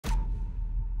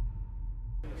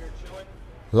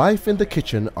Life in the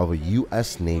kitchen of a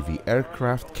U.S. Navy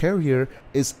aircraft carrier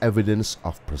is evidence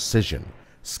of precision,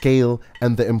 scale,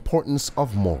 and the importance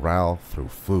of morale through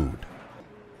food.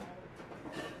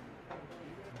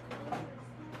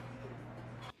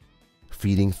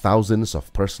 Feeding thousands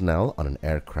of personnel on an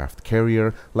aircraft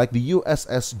carrier like the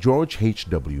USS George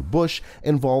HW Bush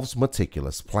involves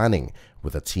meticulous planning,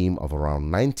 with a team of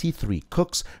around 93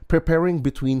 cooks preparing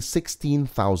between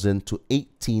 16,000 to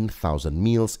 18,000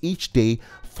 meals each day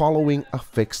following a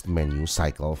fixed menu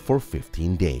cycle for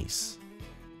 15 days.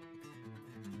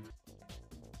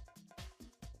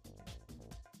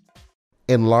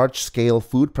 In large-scale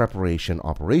food preparation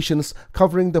operations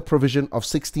covering the provision of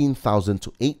 16,000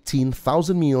 to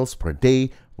 18,000 meals per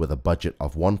day with a budget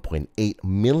of $1.8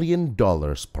 million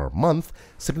per month,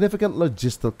 significant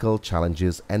logistical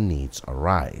challenges and needs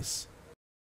arise.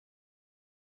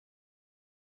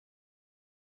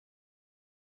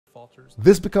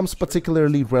 This becomes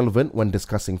particularly relevant when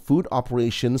discussing food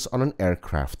operations on an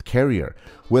aircraft carrier.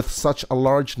 With such a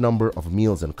large number of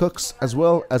meals and cooks, as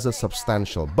well as a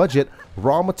substantial budget,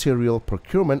 raw material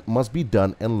procurement must be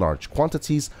done in large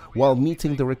quantities while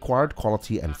meeting the required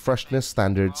quality and freshness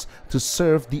standards to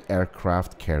serve the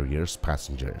aircraft carrier's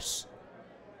passengers.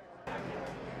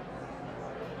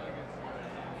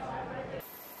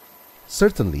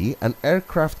 Certainly, an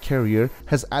aircraft carrier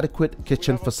has adequate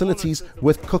kitchen facilities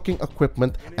with cooking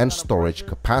equipment and storage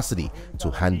capacity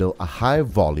to handle a high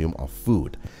volume of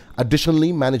food.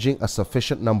 Additionally, managing a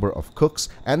sufficient number of cooks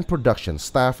and production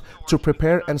staff to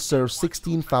prepare and serve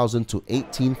 16,000 to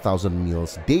 18,000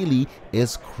 meals daily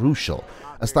is crucial.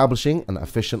 Establishing an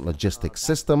efficient logistics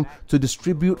system to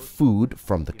distribute food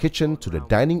from the kitchen to the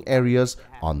dining areas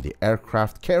on the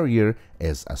aircraft carrier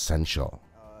is essential.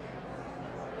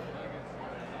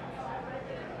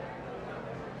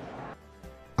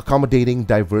 Accommodating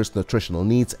diverse nutritional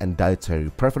needs and dietary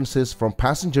preferences from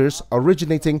passengers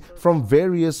originating from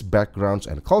various backgrounds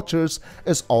and cultures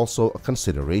is also a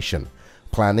consideration.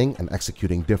 Planning and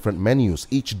executing different menus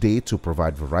each day to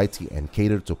provide variety and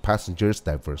cater to passengers'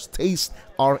 diverse tastes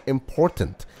are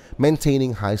important.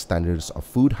 Maintaining high standards of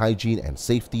food hygiene and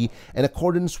safety in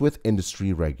accordance with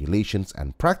industry regulations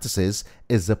and practices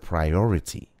is a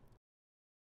priority.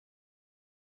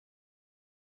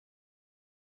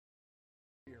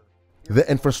 The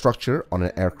infrastructure on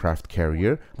an aircraft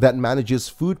carrier that manages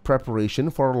food preparation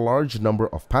for a large number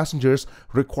of passengers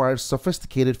requires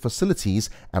sophisticated facilities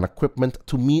and equipment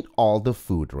to meet all the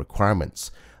food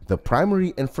requirements. The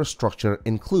primary infrastructure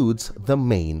includes the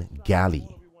main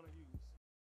galley.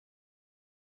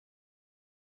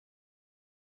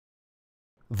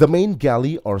 The main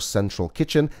galley or central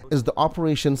kitchen is the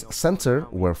operations center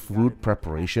where food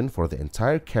preparation for the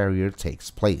entire carrier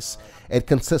takes place. It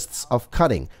consists of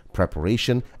cutting,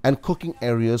 preparation, and cooking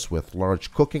areas with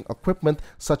large cooking equipment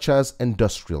such as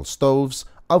industrial stoves,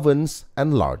 ovens,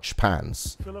 and large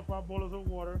pans. Fill up our boilers of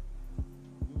water.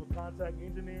 We will contact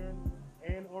engineering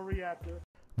and/or reactor.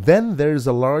 Then there is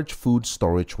a large food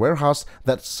storage warehouse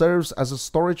that serves as a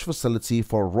storage facility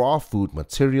for raw food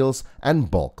materials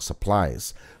and bulk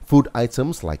supplies. Food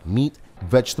items like meat,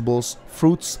 vegetables,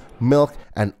 fruits, milk,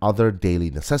 and other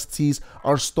daily necessities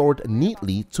are stored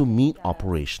neatly to meet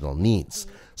operational needs.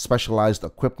 Specialized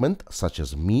equipment such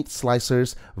as meat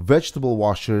slicers, vegetable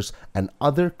washers, and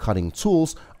other cutting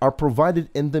tools are provided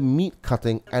in the meat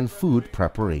cutting and food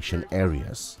preparation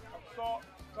areas.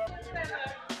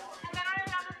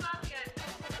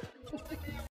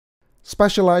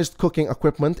 Specialized cooking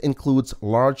equipment includes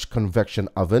large convection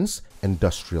ovens,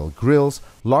 industrial grills,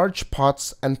 large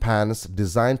pots and pans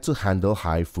designed to handle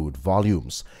high food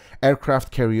volumes. Aircraft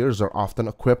carriers are often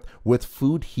equipped with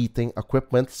food heating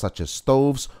equipment such as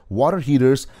stoves, water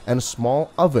heaters, and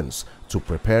small ovens to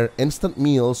prepare instant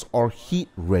meals or heat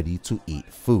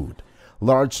ready-to-eat food.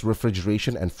 Large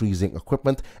refrigeration and freezing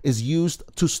equipment is used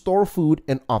to store food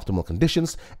in optimal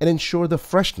conditions and ensure the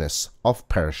freshness of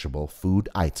perishable food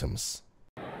items.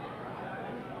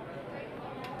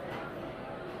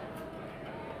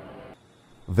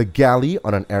 The galley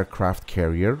on an aircraft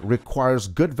carrier requires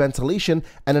good ventilation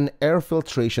and an air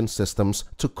filtration systems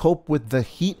to cope with the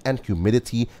heat and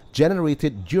humidity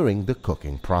generated during the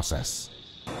cooking process.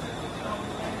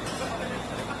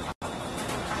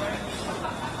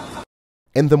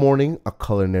 In the morning, a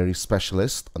culinary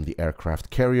specialist on the aircraft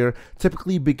carrier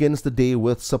typically begins the day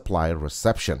with supply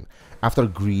reception. After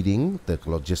greeting the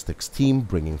logistics team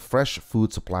bringing fresh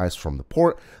food supplies from the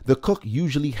port, the cook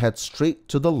usually heads straight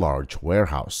to the large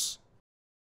warehouse.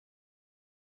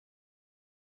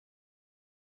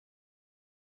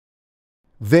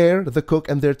 There, the cook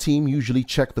and their team usually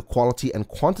check the quality and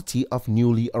quantity of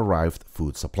newly arrived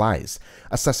food supplies.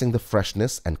 Assessing the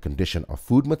freshness and condition of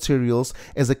food materials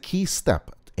is a key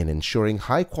step in ensuring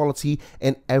high quality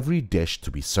in every dish to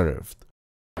be served.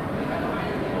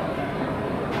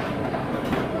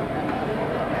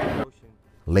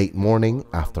 Late morning,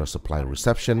 after supply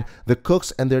reception, the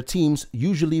cooks and their teams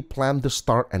usually plan the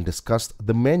start and discuss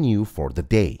the menu for the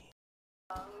day.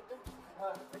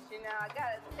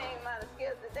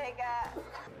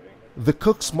 The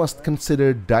cooks must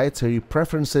consider dietary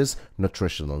preferences,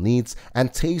 nutritional needs,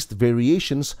 and taste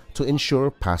variations to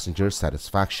ensure passenger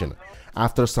satisfaction.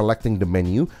 After selecting the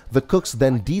menu, the cooks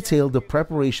then detail the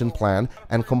preparation plan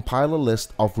and compile a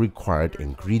list of required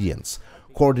ingredients.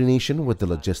 Coordination with the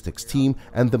logistics team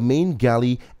and the main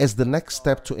galley is the next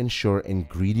step to ensure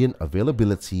ingredient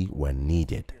availability when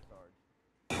needed.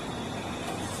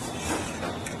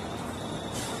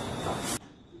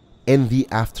 In the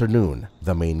afternoon,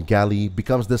 the main galley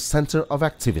becomes the center of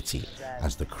activity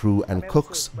as the crew and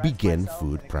cooks begin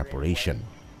food preparation.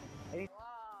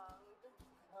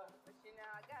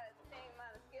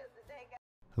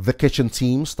 The kitchen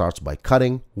team starts by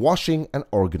cutting, washing, and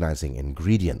organizing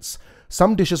ingredients.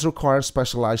 Some dishes require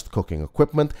specialized cooking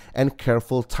equipment, and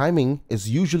careful timing is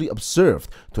usually observed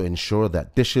to ensure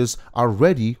that dishes are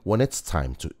ready when it's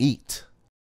time to eat.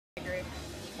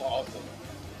 Awesome.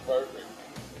 Perfect.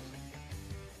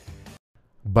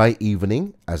 By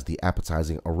evening, as the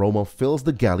appetizing aroma fills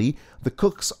the galley, the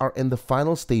cooks are in the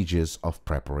final stages of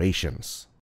preparations.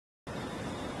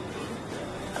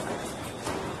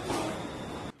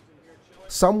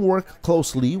 Some work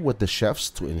closely with the chefs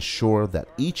to ensure that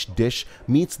each dish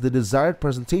meets the desired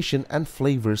presentation and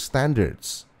flavor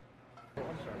standards.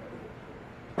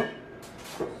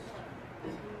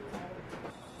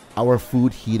 Our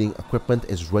food heating equipment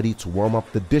is ready to warm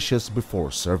up the dishes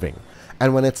before serving.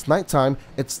 And when it's nighttime,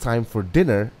 it's time for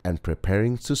dinner and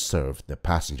preparing to serve the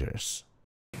passengers.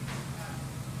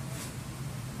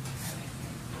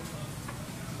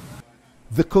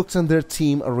 The cooks and their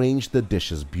team arrange the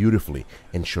dishes beautifully,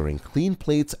 ensuring clean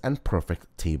plates and perfect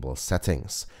table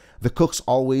settings. The cooks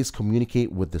always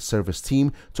communicate with the service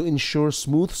team to ensure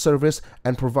smooth service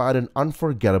and provide an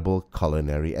unforgettable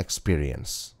culinary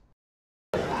experience.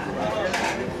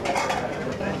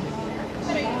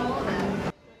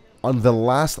 On the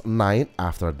last night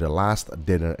after the last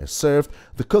dinner is served,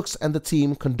 the cooks and the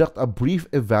team conduct a brief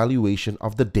evaluation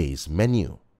of the day's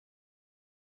menu.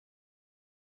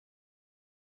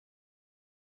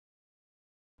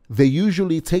 They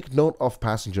usually take note of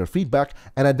passenger feedback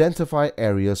and identify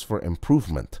areas for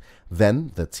improvement.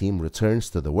 Then, the team returns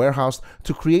to the warehouse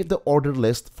to create the order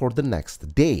list for the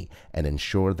next day and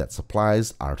ensure that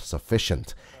supplies are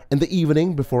sufficient. In the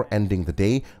evening, before ending the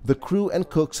day, the crew and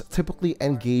cooks typically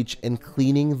engage in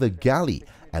cleaning the galley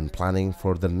and planning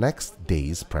for the next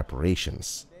day's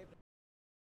preparations.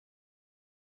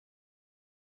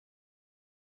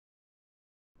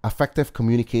 Effective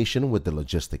communication with the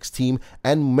logistics team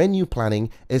and menu planning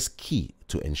is key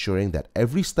to ensuring that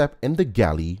every step in the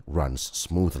galley runs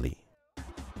smoothly.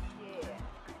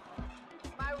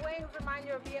 My wings remind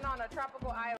you of being on a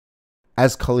tropical island.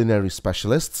 As culinary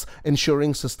specialists,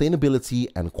 ensuring sustainability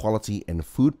and quality in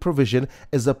food provision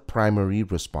is a primary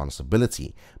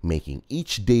responsibility, making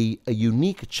each day a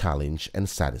unique challenge and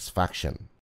satisfaction.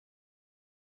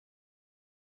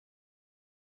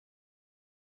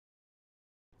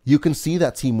 You can see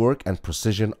that teamwork and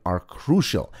precision are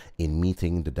crucial in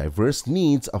meeting the diverse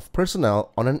needs of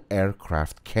personnel on an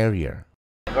aircraft carrier.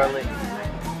 Garlic.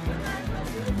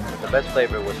 The best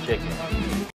flavor was chicken.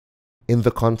 In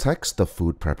the context of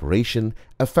food preparation,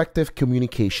 effective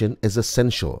communication is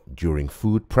essential during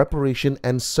food preparation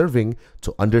and serving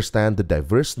to understand the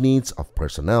diverse needs of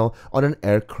personnel on an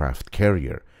aircraft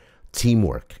carrier.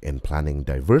 Teamwork in planning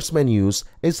diverse menus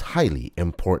is highly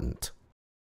important.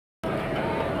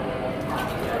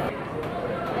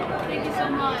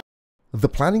 The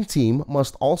planning team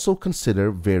must also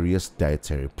consider various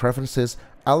dietary preferences,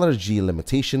 allergy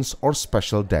limitations, or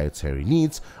special dietary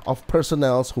needs of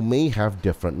personnel who may have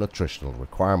different nutritional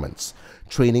requirements.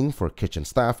 Training for kitchen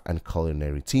staff and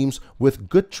culinary teams with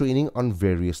good training on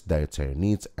various dietary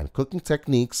needs and cooking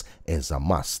techniques is a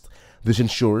must. This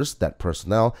ensures that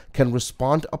personnel can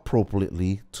respond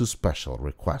appropriately to special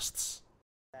requests.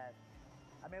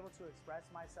 I'm able to express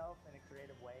myself in a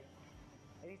creative way.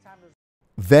 Anytime there's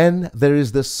Then there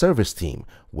is the service team,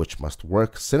 which must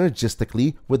work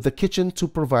synergistically with the kitchen to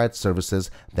provide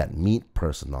services that meet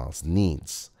personnel's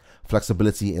needs.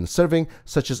 Flexibility in serving,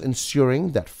 such as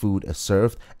ensuring that food is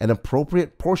served in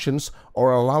appropriate portions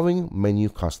or allowing menu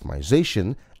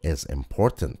customization, is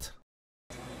important.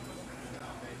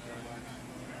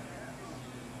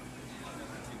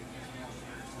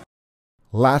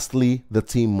 Lastly, the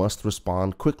team must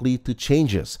respond quickly to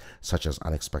changes, such as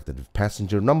unexpected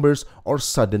passenger numbers or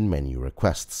sudden menu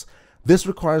requests. This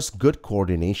requires good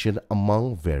coordination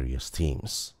among various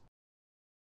teams.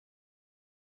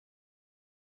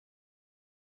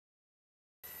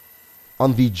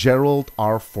 On the Gerald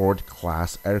R. Ford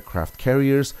class aircraft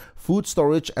carriers, food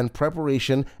storage and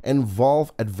preparation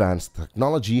involve advanced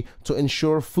technology to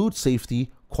ensure food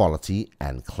safety, quality,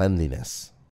 and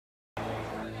cleanliness.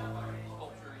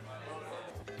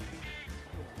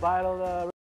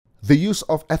 The use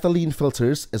of ethylene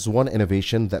filters is one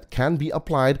innovation that can be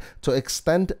applied to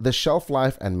extend the shelf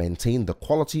life and maintain the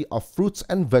quality of fruits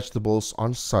and vegetables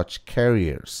on such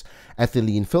carriers.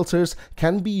 Ethylene filters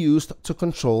can be used to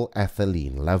control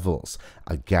ethylene levels,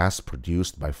 a gas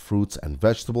produced by fruits and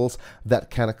vegetables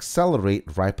that can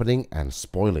accelerate ripening and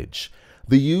spoilage.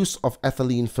 The use of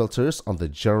ethylene filters on the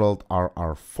Gerald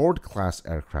R. Ford class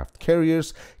aircraft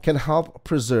carriers can help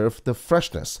preserve the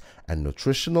freshness and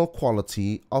nutritional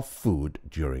quality of food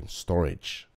during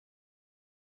storage.